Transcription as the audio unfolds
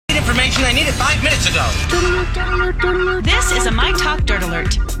information I needed 5 minutes ago. This is a My Talk Dirt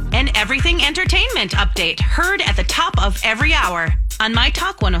Alert, an everything entertainment update heard at the top of every hour on My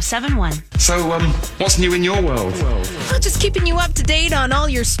Talk 107.1. So, what's new in your world? Well, just keeping you up to date on all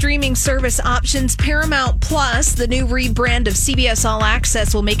your streaming service options. Paramount Plus, the new rebrand of CBS All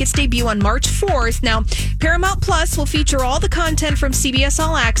Access, will make its debut on March 4th. Now, Paramount Plus will feature all the content from CBS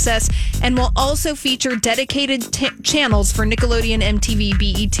All Access and will also feature dedicated channels for Nickelodeon, MTV,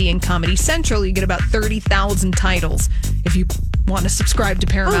 BET, and Comedy Central. You get about 30,000 titles if you want to subscribe to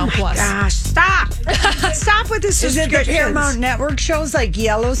Paramount Plus. Gosh, stop. Stop with this. Is it the Paramount Network shows like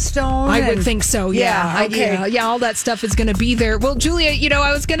Yellowstone? I would think so, yeah. Okay. Yeah, all that stuff is going to be there. Well, Julia,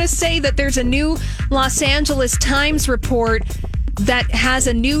 I was going to say that there's a new Los Angeles Times report that has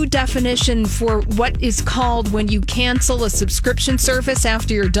a new definition for what is called when you cancel a subscription service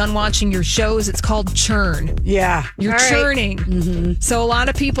after you're done watching your shows. It's called churn. Yeah. You're churning. Mm-hmm. So a lot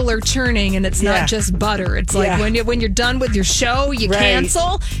of people are churning, and it's not just butter. It's like when you're done with your show, you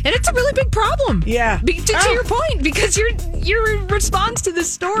cancel, and it's a really big problem. Yeah. To your point, because your response to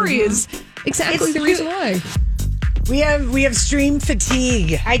this story is exactly the reason why. We have stream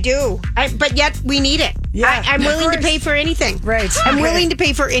fatigue. I do. But yet we need it. Yeah, I'm willing to pay for anything. Right. I'm willing to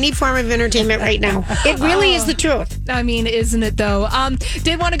pay for any form of entertainment right now. It really is the truth. I mean, isn't it though?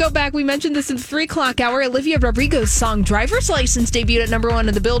 Did want to go back. We mentioned this in the 3 o'clock hour. Olivia Rodrigo's song "Driver's License" debuted at #1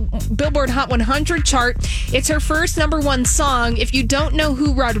 in the Billboard Hot 100 chart. It's her first #1 song. If you don't know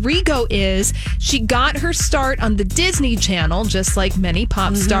who Rodrigo is, she got her start on the Disney Channel, just like many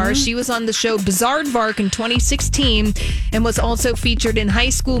pop stars. She was on the show Bizaardvark in 2016 and was also featured in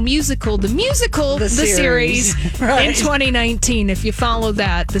High School Musical, the series right. in 2019. If you follow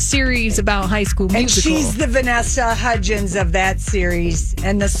that, the series about High School Musical. And she's the Vanessa Hudgens of that series.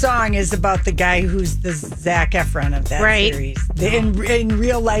 And the song is about the guy who's the Zac Efron of that series. In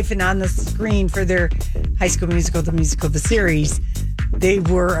real life and on the screen for their High School Musical, the series, they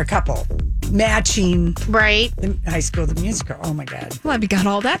were a couple. Matching the High School the Musical. Oh my God! Well, we got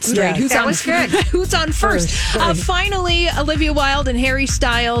all that straight. Yes, Was good. Who's on first? Finally, Olivia Wilde and Harry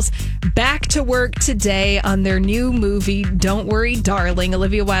Styles back to work today on their new movie, Don't Worry, Darling.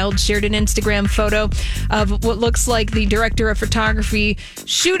 Olivia Wilde shared an Instagram photo of what looks like the director of photography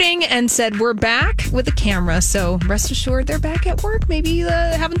shooting and said, "We're back with a camera." So rest assured, they're back at work. Maybe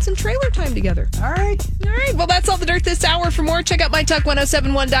having some trailer time together. All right. Well, that's all the dirt this hour. For more, check out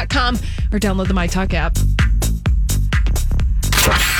mytalk1071.com or download the MyTalk app.